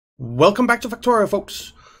Welcome back to Factorio,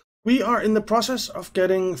 folks. We are in the process of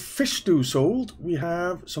getting fish stew sold. We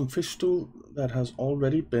have some fish stew that has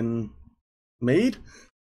already been made.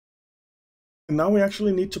 And now we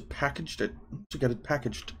actually need to package it, to get it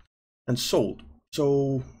packaged and sold.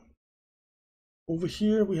 So over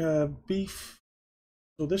here we have beef.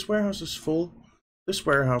 So this warehouse is full. This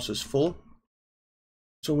warehouse is full.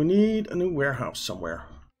 So we need a new warehouse somewhere.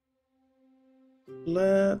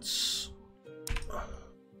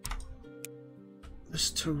 This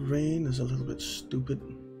terrain is a little bit stupid.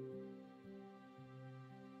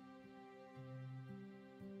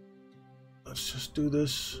 Let's just do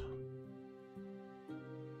this.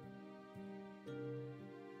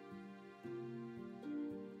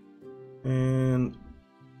 And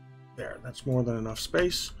there, that's more than enough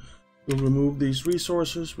space. We'll remove these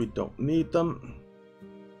resources, we don't need them.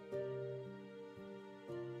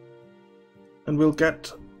 And we'll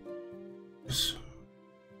get this.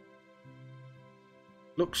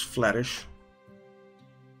 Looks flattish.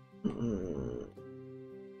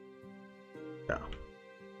 Yeah.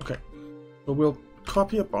 Okay. So we'll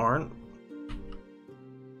copy a barn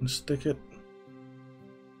and stick it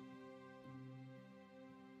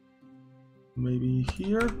maybe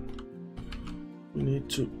here. We need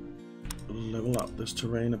to level out this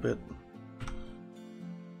terrain a bit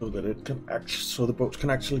so that it can so the boats can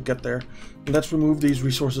actually get there. And let's remove these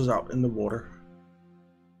resources out in the water.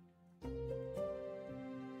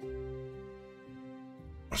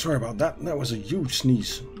 Sorry about that. That was a huge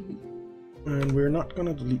sneeze. And we're not going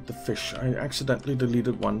to delete the fish. I accidentally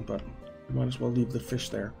deleted one, but we might as well leave the fish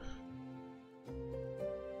there.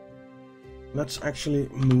 Let's actually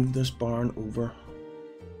move this barn over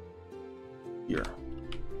here.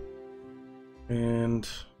 And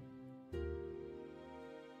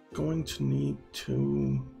going to need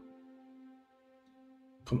to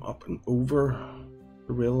come up and over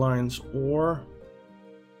the rail lines or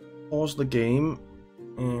pause the game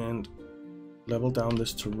and level down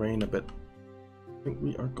this terrain a bit. I think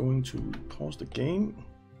we are going to pause the game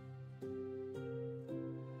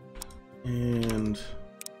and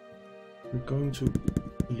we're going to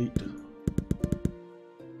delete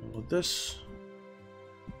all of this.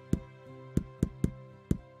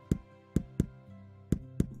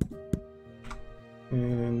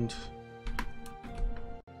 And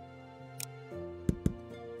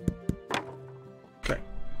okay,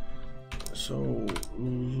 so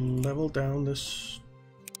level down this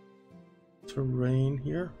terrain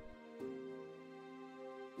here.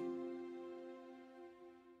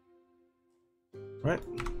 Right,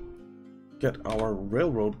 get our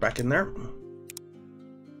railroad back in there.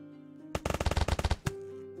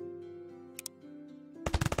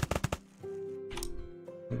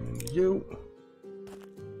 And you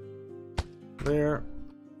there,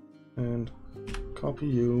 and copy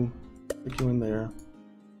you, stick you in there.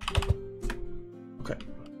 Okay,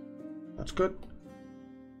 that's good.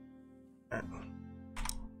 I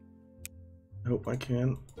hope I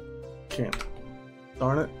can't.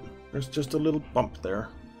 Darn it, there's just a little bump there.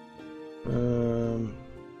 Can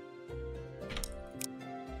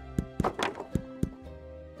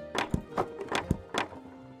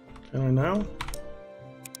I now?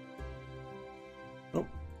 Nope.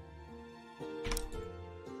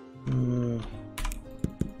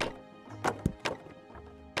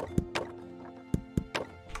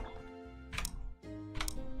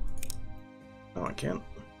 No, I can't.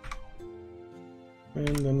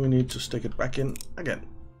 And then we need to stick it back in again.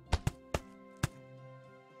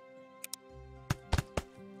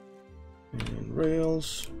 And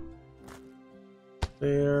rails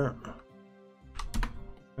there,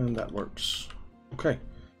 and that works. Okay,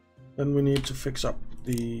 then we need to fix up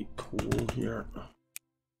the coal here.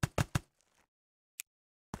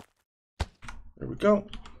 There we go.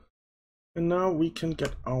 And now we can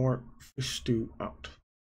get our fish stew out.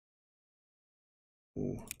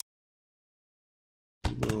 Ooh.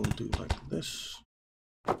 We'll do like this.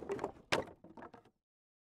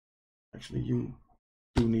 Actually, you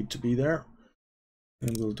do need to be there.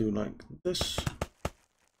 And we'll do like this.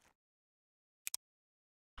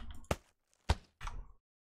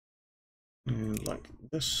 And like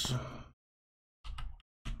this.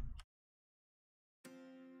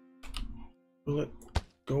 Will it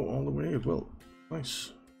go all the way? It will.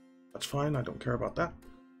 Nice. That's fine. I don't care about that.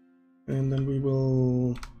 And then we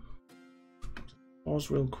will pause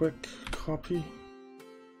real quick. Copy.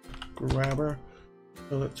 Grabber.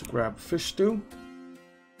 Tell it to grab fish stew.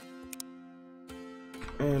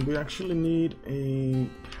 And we actually need a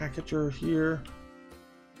packager here.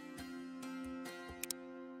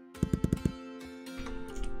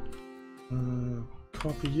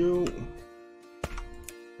 Copy you.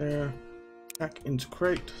 there. Pack into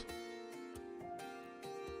crate.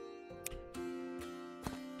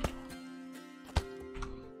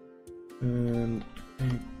 And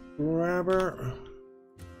a grabber.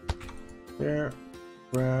 There.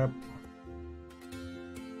 Grab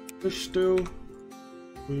fish stew.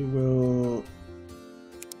 We will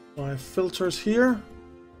apply filters here.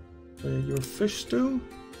 Your fish stew.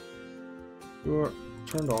 You're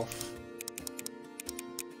turned off.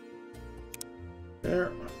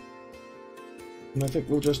 There. And I think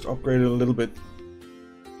we'll just upgrade it a little bit.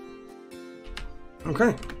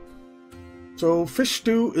 Okay. So fish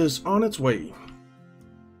stew is on its way.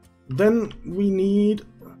 Then we need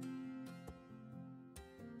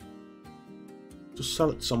to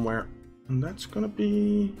sell it somewhere. And that's gonna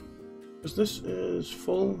be, because this is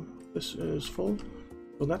full, this is full.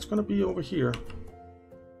 So that's gonna be over here.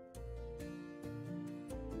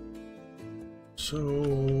 So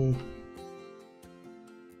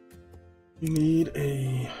we need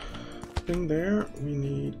a thing there. We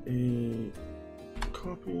need a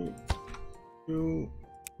copy. You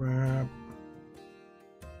grab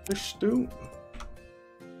fish stew.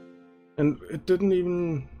 And it didn't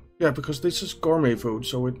even, yeah, because this is gourmet food,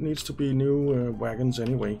 so it needs to be new wagons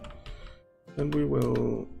anyway. Then we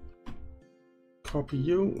will copy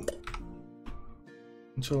you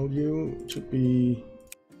and tell you to be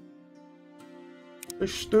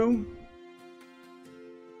fish stew.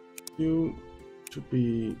 You to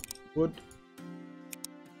be wood.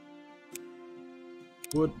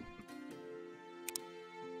 Wood.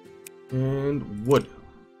 And wood.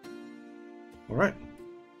 Alright.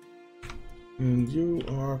 And you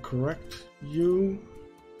are correct. You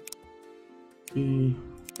be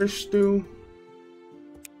fish stew.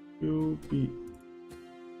 You be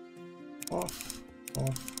off,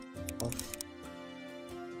 off, off.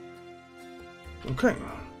 Okay.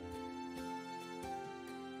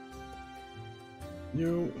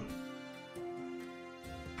 You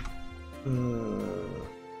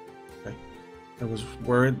okay. I was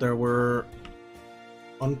worried there were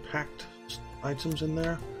unpacked items in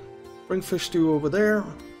there. Bring fish stew over there.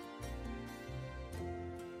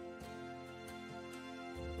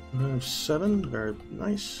 I have 7, very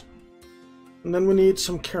nice. And then we need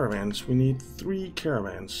some caravans. We need 3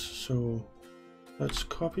 caravans. So let's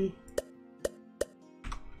copy.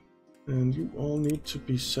 And you all need to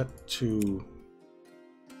be set to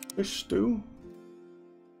fish stew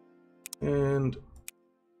and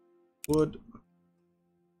wood,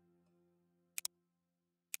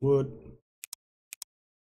 wood,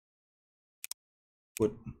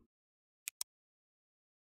 wood.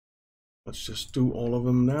 Let's just do all of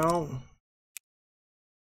them now.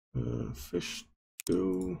 Fish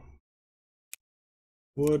stew,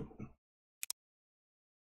 wood,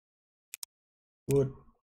 wood,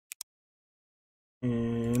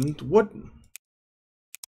 and wood.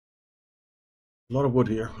 A lot of wood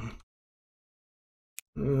here.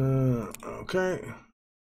 Okay.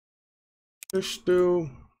 Fish stew,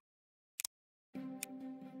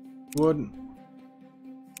 wood,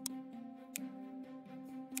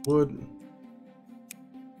 wood,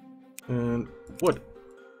 and wood.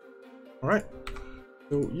 All right.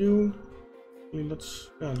 So you,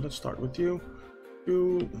 let's start with you.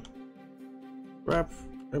 You grab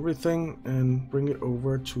everything and bring it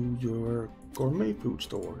over to your gourmet food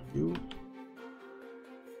store. You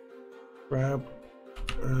grab,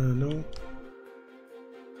 no.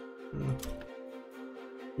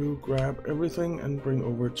 You grab everything and bring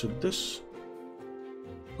over to this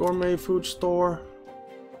gourmet food store.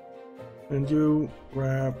 And you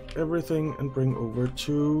grab everything and bring over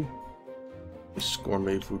to this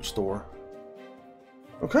gourmet food store.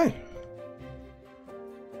 Okay.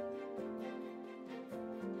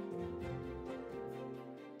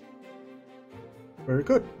 Very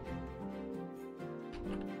good.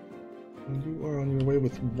 And you are on your way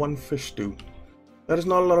with 1 fish stew. That is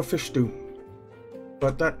not a lot of fish stew,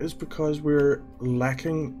 but that is because we're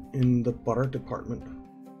lacking in the butter department.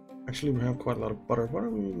 Actually, we have quite a lot of butter. What are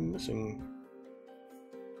we missing?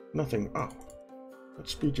 Nothing. Oh,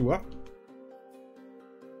 let's speed you up.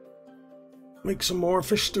 Make some more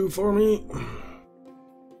fish stew for me.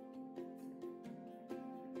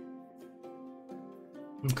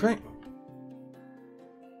 Okay.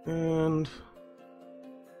 And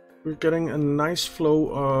we're getting a nice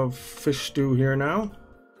flow of fish stew here now.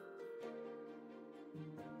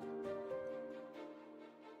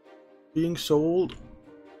 Being sold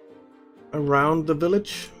around the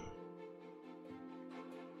village.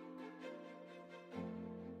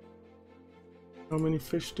 How many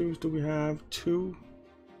fish stews do we have? 2.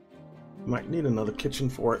 Might need another kitchen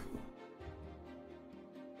for it.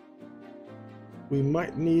 we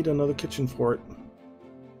might need another kitchen for it.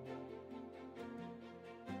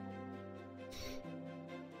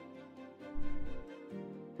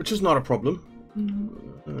 Which is not a problem.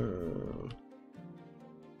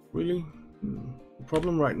 Really? The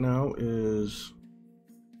problem right now is...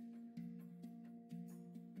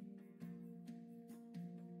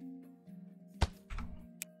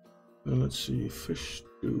 let's see, fish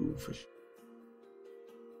stew, fish.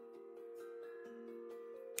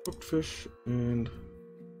 Cooked fish and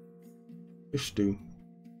fish stew.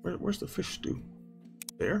 Where's the fish stew?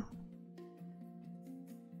 There?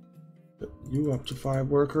 You up to 5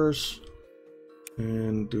 workers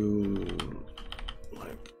and do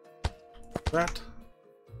like that.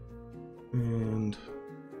 And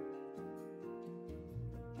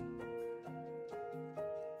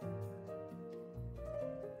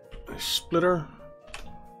a splitter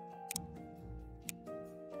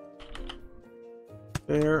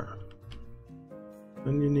there.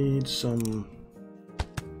 Then you need some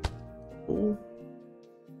coal.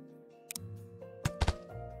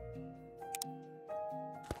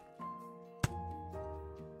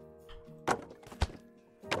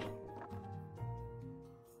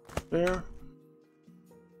 There.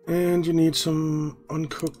 And you need some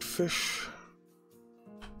uncooked fish.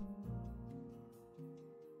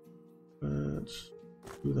 Let's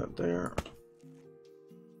do that there.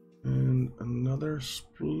 And another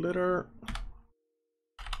splitter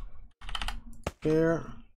there.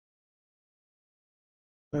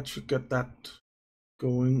 That should get that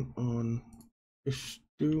going on fish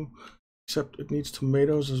stew. Except it needs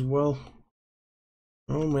tomatoes as well.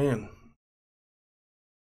 Oh man.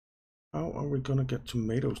 How are we gonna get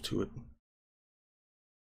tomatoes to it?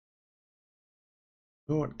 You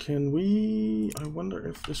know what, can we... I wonder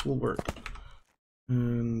if this will work.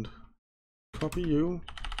 And copy you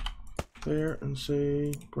there and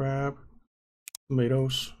say grab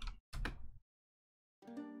tomatoes.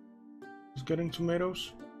 Is getting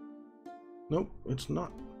tomatoes? Nope, it's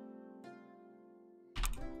not.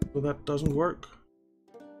 So that doesn't work.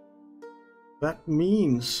 That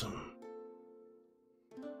means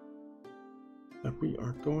that we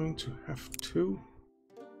are going to have to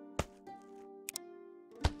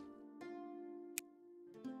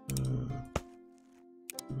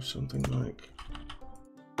do something like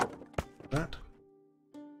that.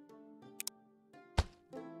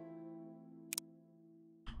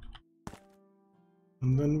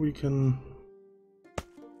 And then we can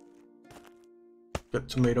get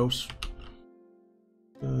tomatoes.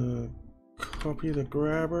 Copy the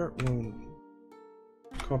grabber. Well,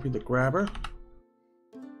 copy the grabber.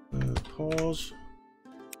 Pause.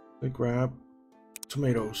 They grab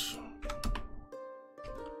tomatoes.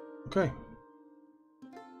 Okay.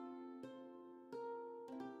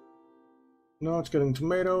 Now it's getting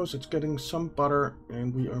tomatoes, it's getting some butter,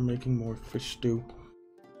 and we are making more fish stew.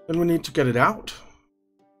 Then we need to get it out.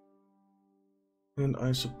 And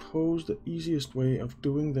I suppose the easiest way of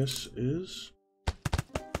doing this is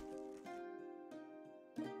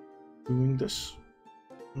doing this.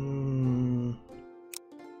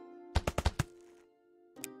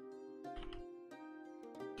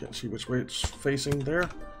 Can't see which way it's facing there.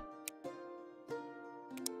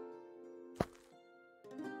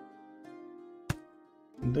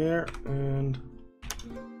 There, and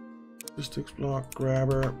statistics block,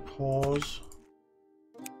 grabber, pause,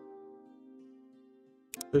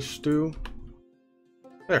 fish stew.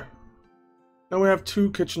 There. Now we have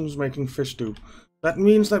 2 kitchens making fish stew. That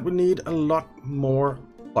means that we need a lot more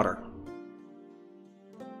butter.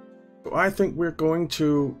 So I think we're going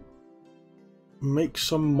to make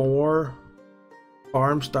some more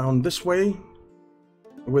farms down this way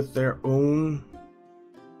with their own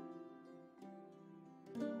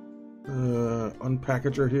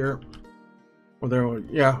unpackager here, or their own,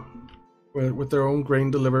 yeah, with their own grain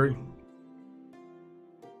delivery.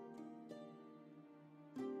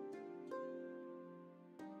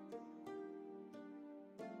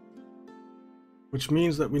 Which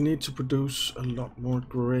means that we need to produce a lot more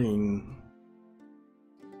grain.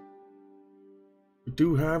 We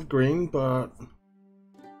do have grain, but...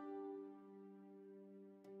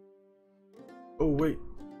 oh wait,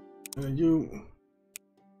 you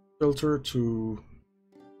filter to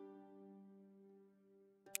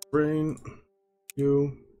grain,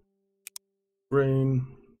 you grain.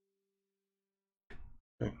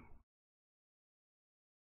 Okay.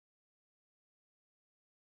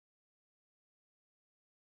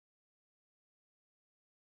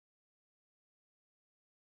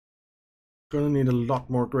 Gonna need a lot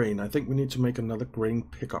more grain. I think we need to make another grain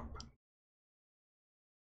pickup.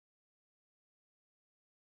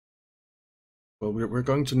 Well, we're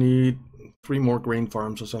going to need 3 more grain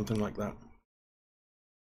farms or something like that.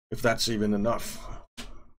 If that's even enough.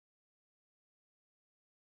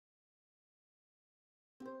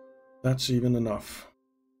 That's even enough.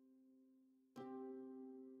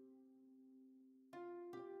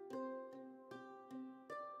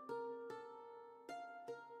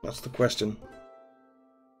 That's the question.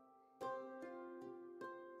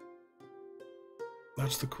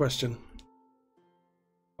 That's the question.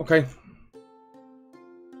 Okay.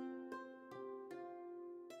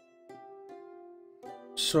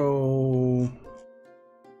 So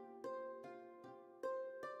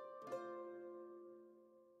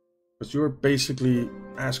because you're basically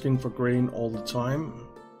asking for grain all the time.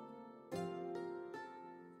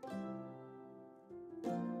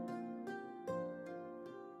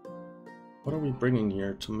 What are we bringing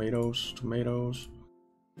here? Tomatoes, tomatoes,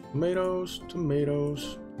 tomatoes,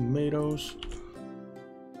 tomatoes, tomatoes.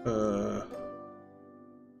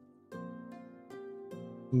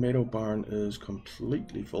 Tomato barn is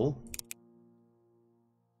completely full.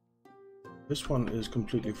 This one is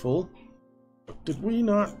completely full. Did we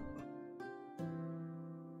not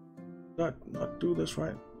do this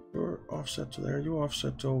right? You're offset to there, you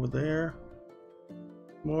offset to over there.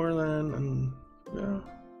 More than, and yeah.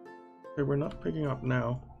 Okay, we're not picking up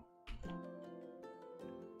now.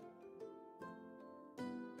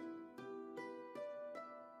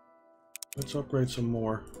 Let's upgrade some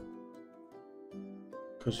more.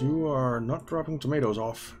 Because you are not dropping tomatoes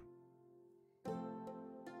off.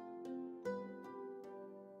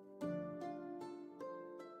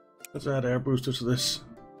 Let's add air booster to this.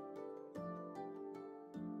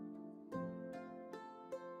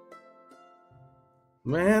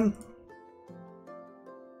 Man,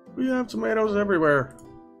 we have tomatoes everywhere.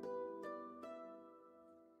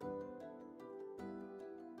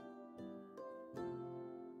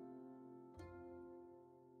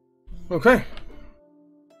 Okay.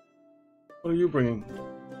 What are you bringing?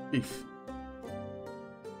 Beef.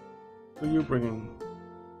 What are you bringing?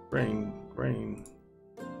 Grain, grain,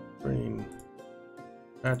 grain.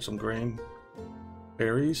 Add some grain.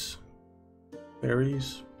 Berries,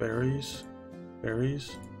 berries, berries,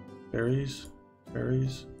 berries, berries,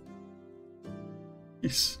 berries.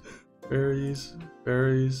 Berries,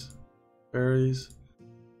 berries, berries,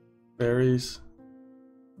 berries,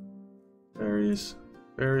 berries,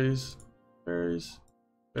 berries, berries,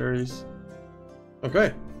 berries.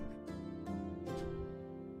 Okay.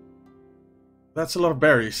 That's a lot of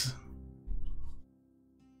berries.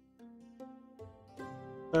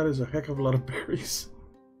 That is a heck of a lot of berries.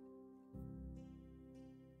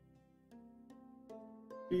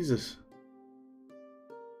 Jesus.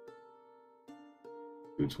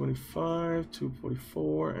 225,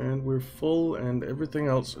 244, and we're full, and everything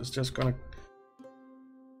else is just gonna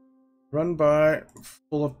run by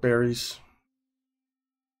full of berries.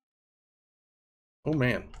 Oh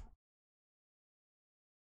man.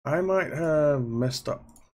 I might have messed up.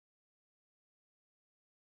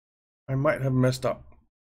 I might have messed up.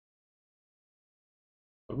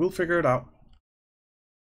 But we'll figure it out.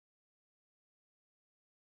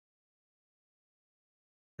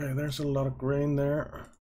 Okay, there's a lot of grain there.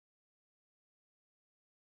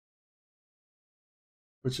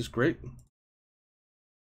 Which is great.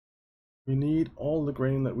 We need all the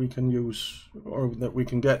grain that we can use, or that we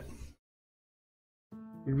can get.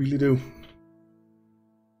 We really do.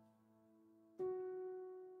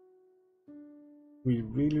 We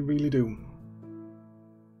really, really do.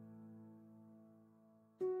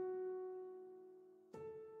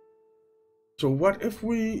 So what if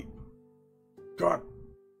we got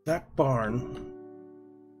that barn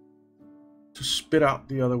to spit out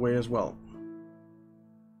the other way as well?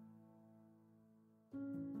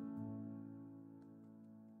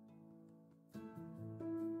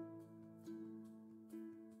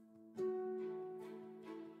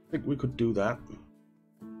 I think we could do that.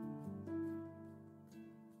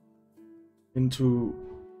 Into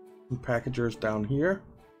packagers down here.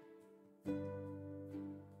 I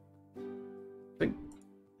think,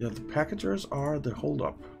 yeah, the packagers are the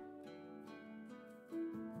holdup.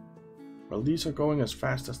 Well, these are going as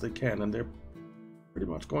fast as they can, and they're pretty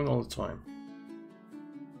much going all the time.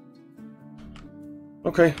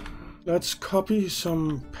 Okay, let's copy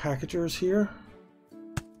some packagers here.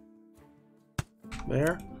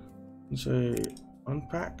 There. And say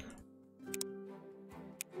unpack.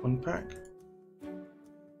 Unpack.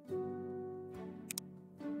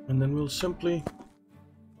 And then we'll simply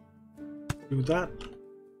do that.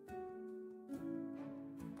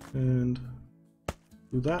 And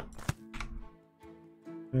do that.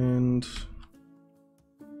 And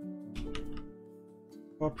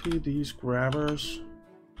copy these grabbers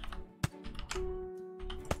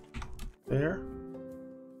there.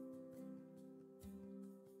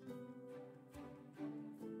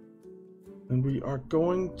 And we are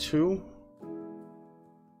going to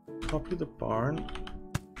copy the barn.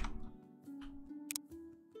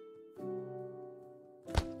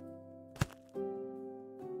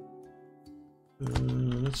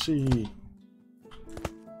 Let's see.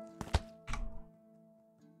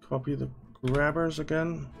 Copy the grabbers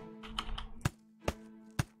again.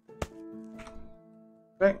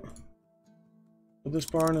 Okay. So this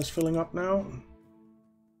barn is filling up now.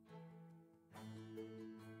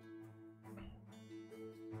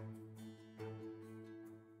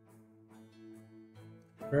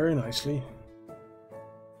 Very nicely.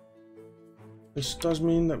 This does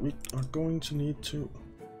mean that we are going to need to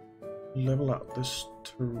level out this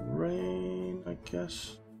terrain, I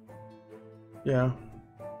guess. Yeah.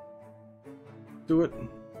 Do it.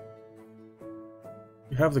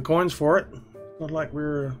 You have the coins for it. It's not like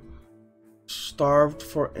we're starved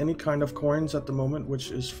for any kind of coins at the moment,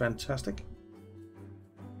 which is fantastic.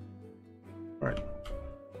 Alright.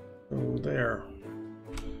 So there.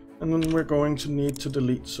 And then we're going to need to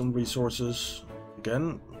delete some resources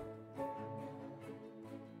again.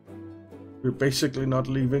 We're basically not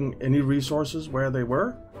leaving any resources where they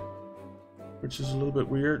were, which is a little bit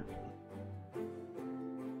weird.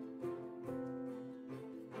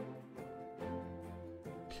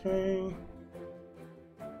 Okay.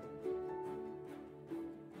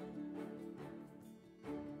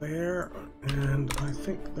 There, and I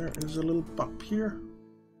think there is a little bump here.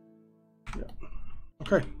 Yeah.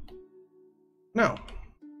 Okay. Now,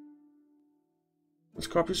 let's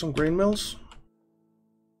copy some grain mills.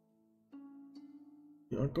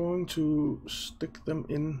 We are going to stick them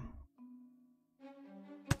in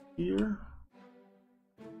here,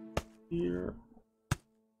 here,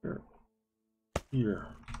 here, here.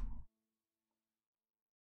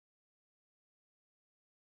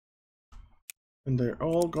 And they're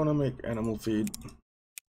all gonna make animal feed.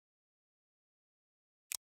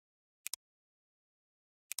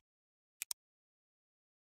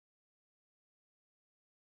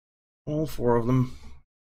 All 4 of them.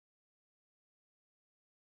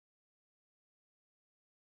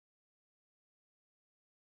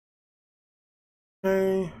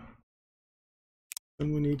 Okay.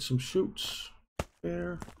 Then we need some chutes.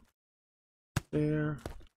 There. There.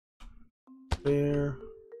 There.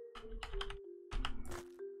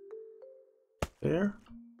 There.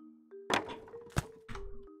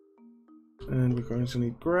 And we're going to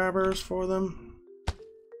need grabbers for them.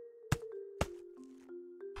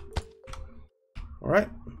 Alright.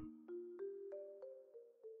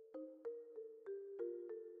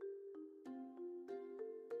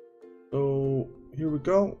 So here we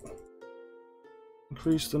go.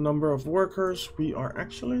 Increase the number of workers. We are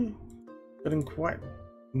actually getting quite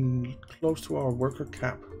close to our worker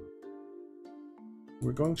cap.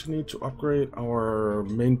 We're going to need to upgrade our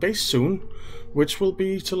main base soon, which will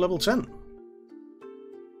be to level 10.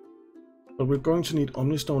 But we're going to need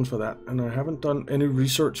Omnistone for that, and I haven't done any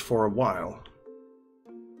research for a while.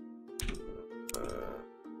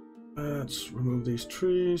 Let's remove these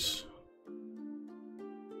trees.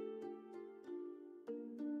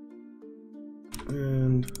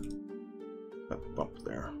 And that bump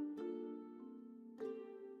there.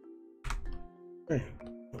 Okay,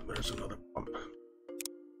 oh, there's another bump.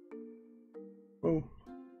 Oh.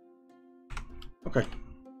 Okay.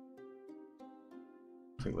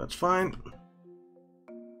 I think that's fine.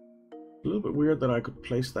 A little bit weird that I could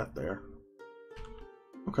place that there.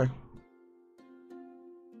 Okay.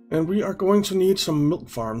 And we are going to need some milk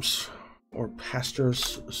farms or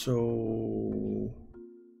pastures, so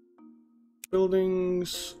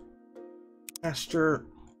buildings, pasture.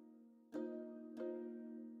 I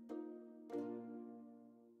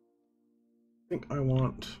think I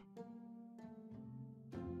want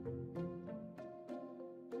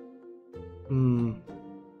a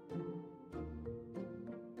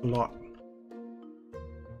lot.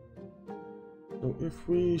 So if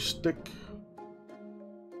we stick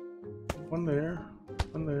one there,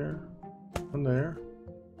 one there, one there,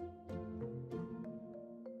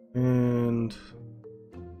 and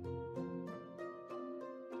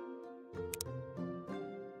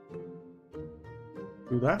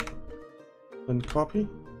do that, then copy,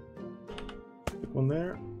 stick one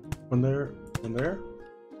there, one there, one there,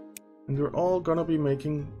 and we're all gonna be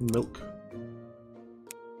making milk.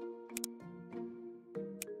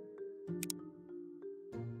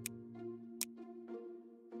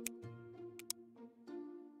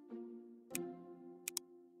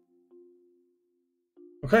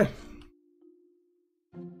 Okay.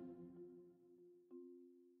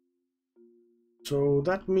 So So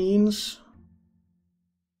that means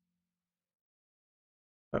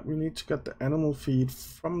that we need to get the animal feed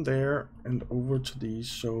from there and over to these.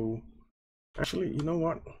 So actually, you know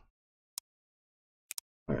what?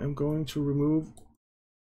 I am going to remove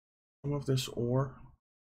some of this ore.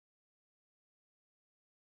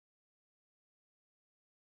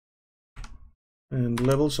 And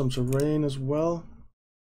level some terrain as well.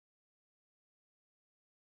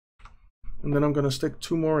 And then I'm going to stick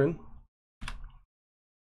 2 more in.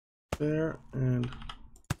 There and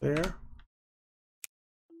there.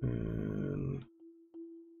 And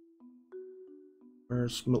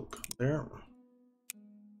where's milk? There.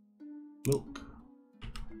 Milk.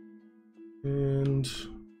 And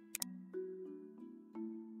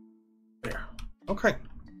there. Okay.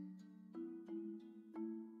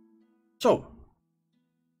 So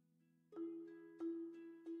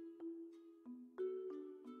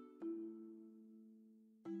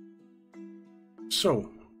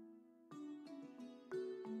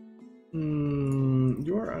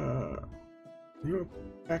you're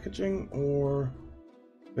packaging, or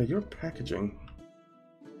yeah, you're packaging.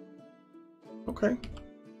 Okay.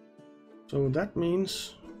 So that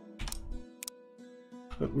means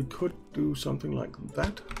that we could do something like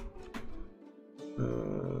that.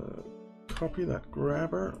 Copy that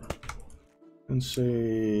grabber and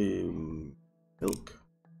say milk.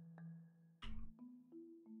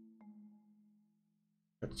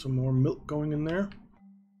 Get some more milk going in there.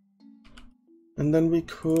 And then we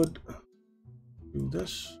could do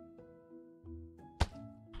this.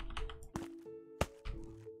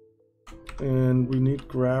 And we need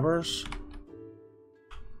grabbers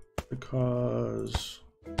because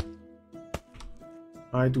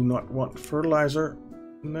I do not want fertilizer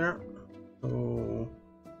in there. So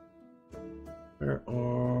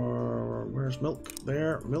where's milk?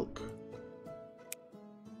 There, milk.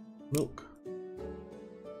 Milk.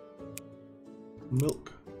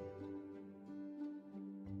 Milk.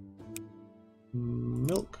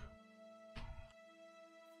 Milk.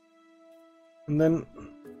 And then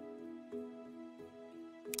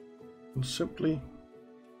we'll simply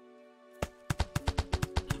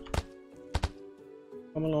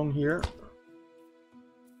come along here.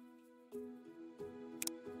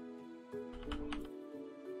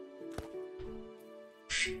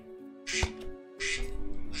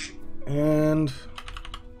 And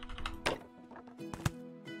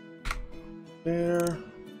there.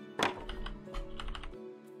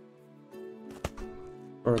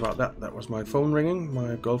 Sorry about that. That was my phone ringing.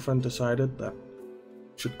 My girlfriend decided that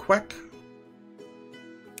should quack.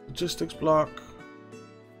 Logistics block.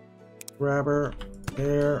 Grabber.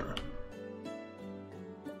 There.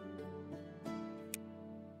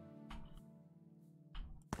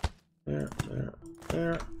 There. There.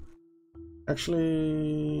 There.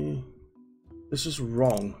 Actually, this is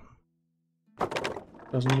wrong.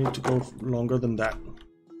 Doesn't need to go longer than that.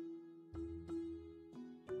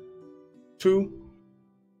 2.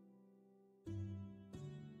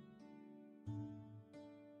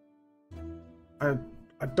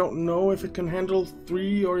 I don't know if it can handle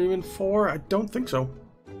 3 or even 4. I don't think so.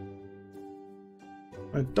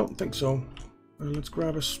 I don't think so. Let's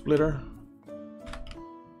grab a splitter.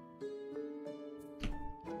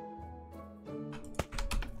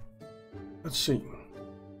 Let's see.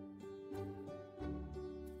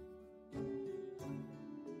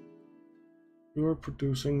 You're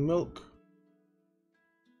producing milk,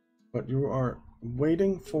 but you are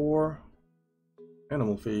waiting for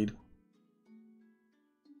animal feed.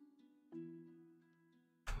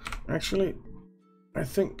 Actually, I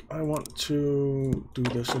think I want to do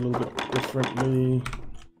this a little bit differently.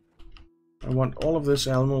 I want all of this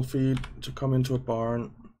animal feed to come into a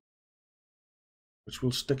barn, which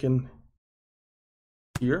will stick in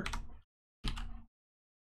here.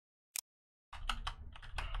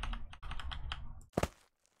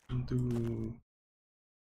 And do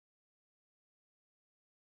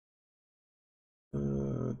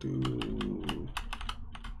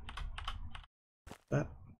that.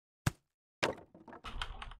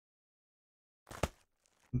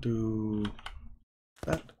 Do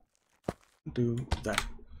that. Do that.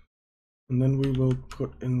 And then we will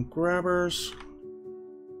put in grabbers.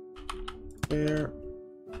 There,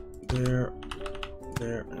 there,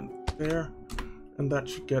 there, and there. And that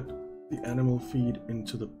should get the animal feed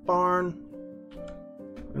into the barn.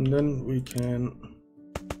 And then we can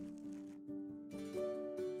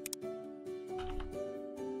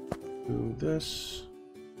do this.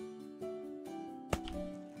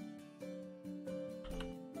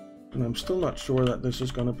 And I'm still not sure that this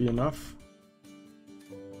is going to be enough.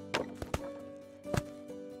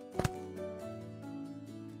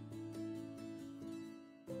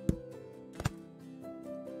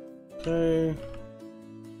 Okay.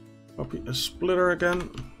 Copy a splitter again.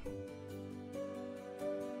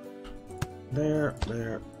 There,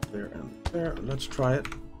 there, there, and there. Let's try it.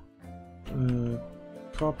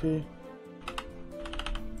 Copy.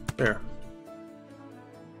 There.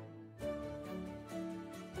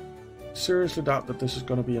 Seriously doubt that this is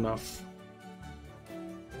going to be enough.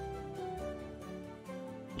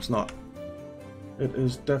 It's not. It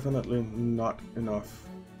is definitely not enough.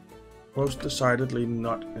 Most decidedly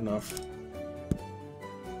not enough.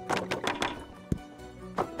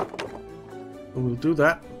 So we'll do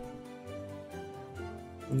that.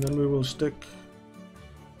 And then we will stick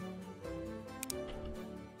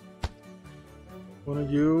one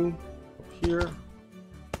of you up here.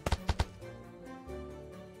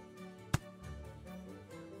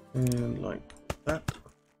 And like that.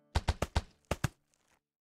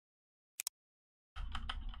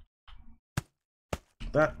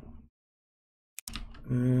 That.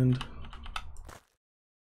 And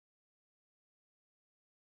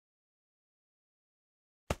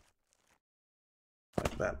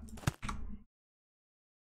like that.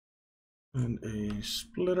 And a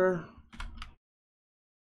splitter.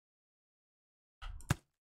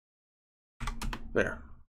 There.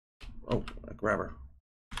 Oh, a grabber.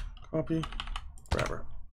 Copy, grabber.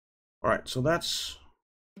 Alright, so that's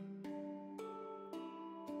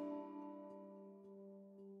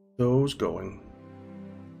those going.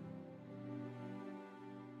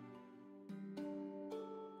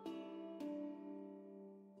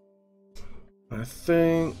 I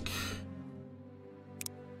think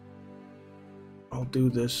I'll do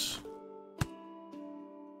this.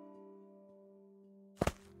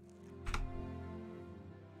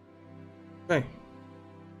 Okay.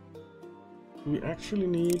 We actually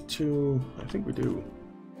need to, I think we do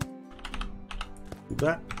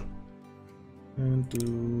that and do,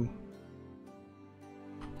 you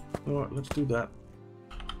know what, let's do that.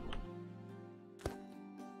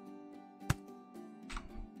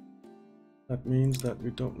 That means that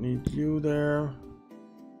we don't need you there,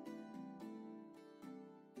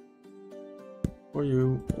 or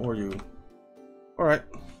you, or you. All right.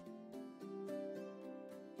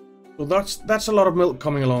 So that's a lot of milk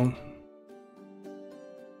coming along.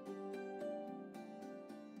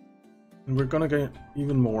 And we're gonna get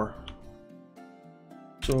even more.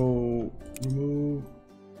 So remove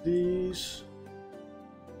these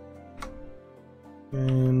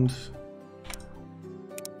and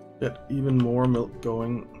get even more milk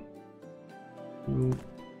going. You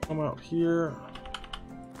come out here.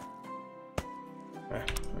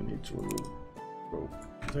 I need to remove, go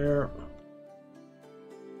there.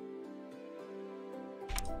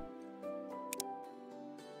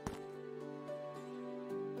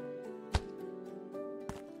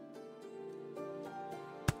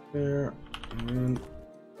 There and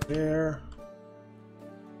there.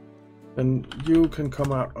 And you can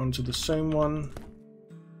come out onto the same one.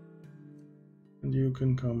 And you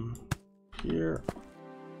can come here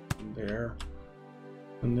and there.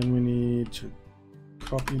 And then we need to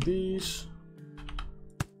copy these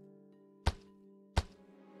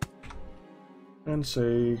and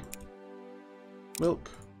say milk,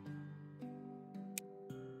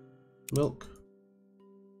 milk,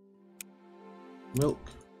 milk,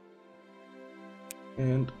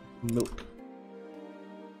 and milk.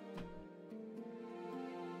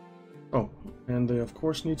 Oh, and they of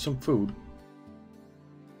course need some food,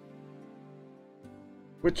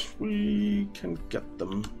 which we can get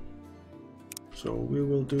them. So we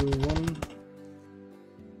will do one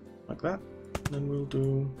like that, then we'll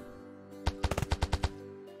do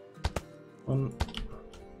one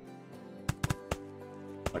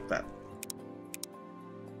like that.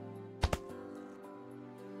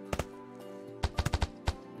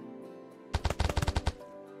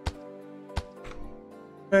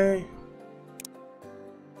 Okay,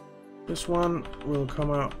 this one will come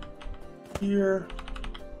out here,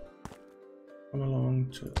 come along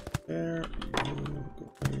to there, you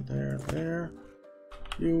go there, there.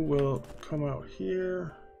 You will come out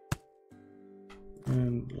here,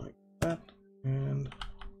 and like that, and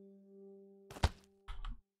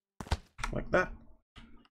like that,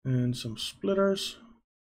 and some splitters,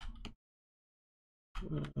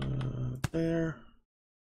 there,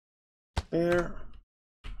 there,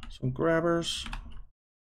 some grabbers,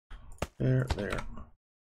 there, there.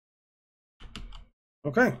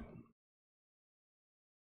 Okay.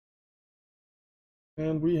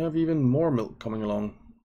 And we have even more milk coming along.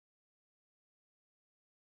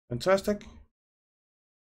 Fantastic.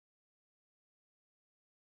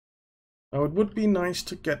 Now it would be nice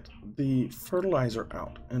to get the fertilizer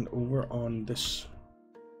out and over on this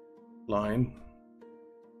line.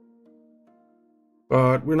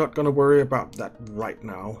 But we're not going to worry about that right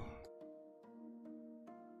now.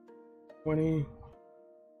 20.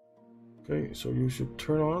 Okay, so you should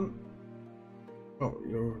turn on. Oh,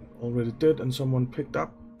 you already did, and someone picked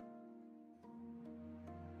up.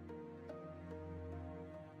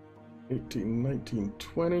 18, 19,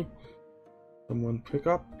 20. Someone pick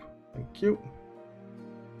up. Thank you.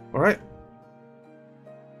 All right.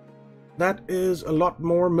 That is a lot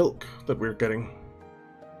more milk that we're getting.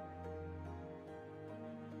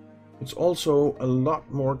 It's also a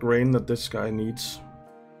lot more grain that this guy needs.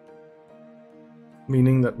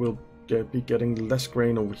 Meaning that we'll be getting less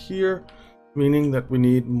grain over here. Meaning that we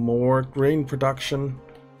need more grain production.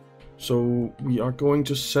 So we are going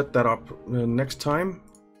to set that up next time.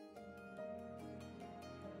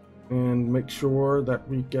 And make sure that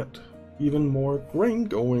we get even more grain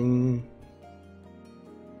going.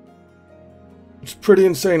 It's pretty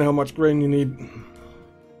insane how much grain you need.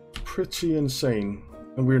 Pretty insane.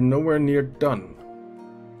 And we're nowhere near done.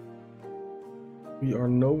 We are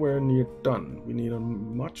nowhere near done. We need a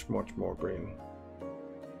much more grain.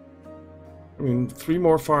 I mean, 3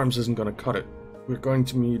 more farms isn't going to cut it. We're going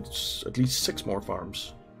to need at least 6 more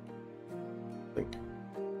farms. I think.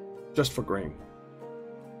 Just for grain.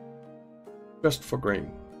 Just for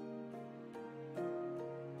grain.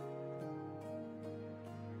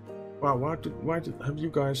 Wow, why have you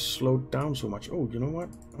guys slowed down so much? Oh, you know what?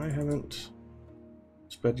 I haven't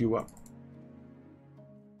sped you up.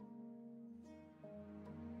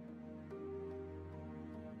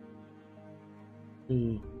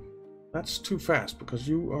 That's too fast because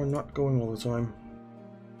you are not going all the time.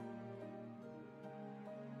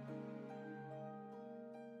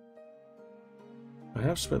 I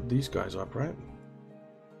have sped these guys up, right?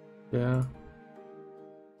 Yeah.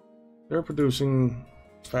 They're producing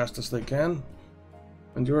as fast as they can.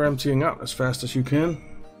 And you're emptying out as fast as you can.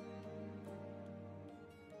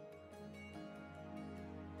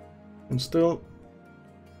 And still,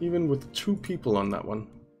 even with 2 people on that one.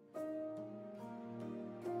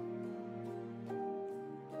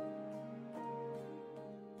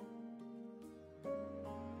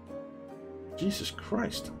 Jesus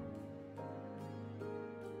Christ.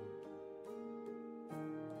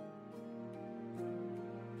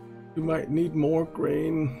 You might need more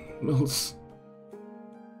grain mills.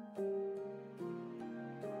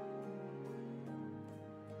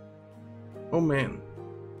 Oh man.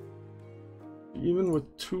 Even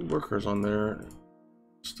with 2 workers on there,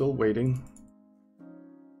 still waiting.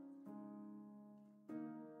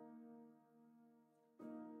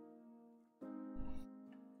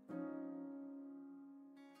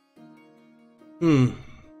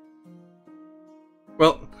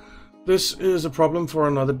 Well, this is a problem for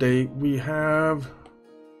another day. We have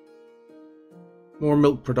more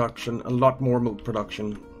milk production, a lot more milk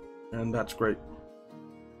production, and that's great.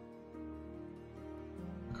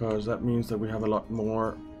 Because that means that we have a lot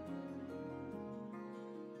more,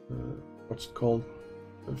 what's it called?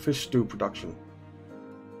 Fish stew production.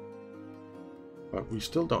 But we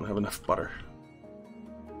still don't have enough butter.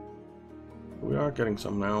 We are getting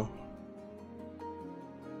some now.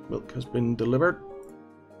 Milk has been delivered.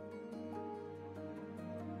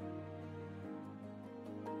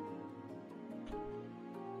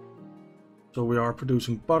 So we are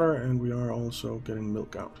producing butter and we are also getting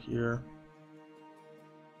milk out here.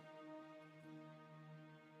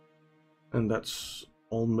 And that's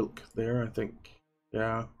all milk there, I think.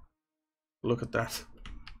 Yeah. Look at that.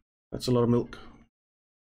 That's a lot of milk.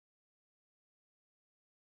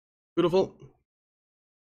 Beautiful.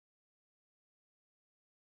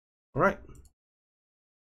 All right.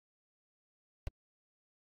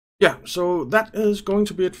 Yeah, so that is going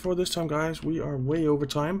to be it for this time, guys. We are way over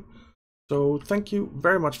time. So thank you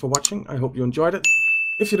very much for watching. I hope you enjoyed it.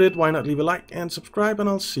 If you did, why not leave a like and subscribe, and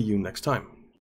I'll see you next time.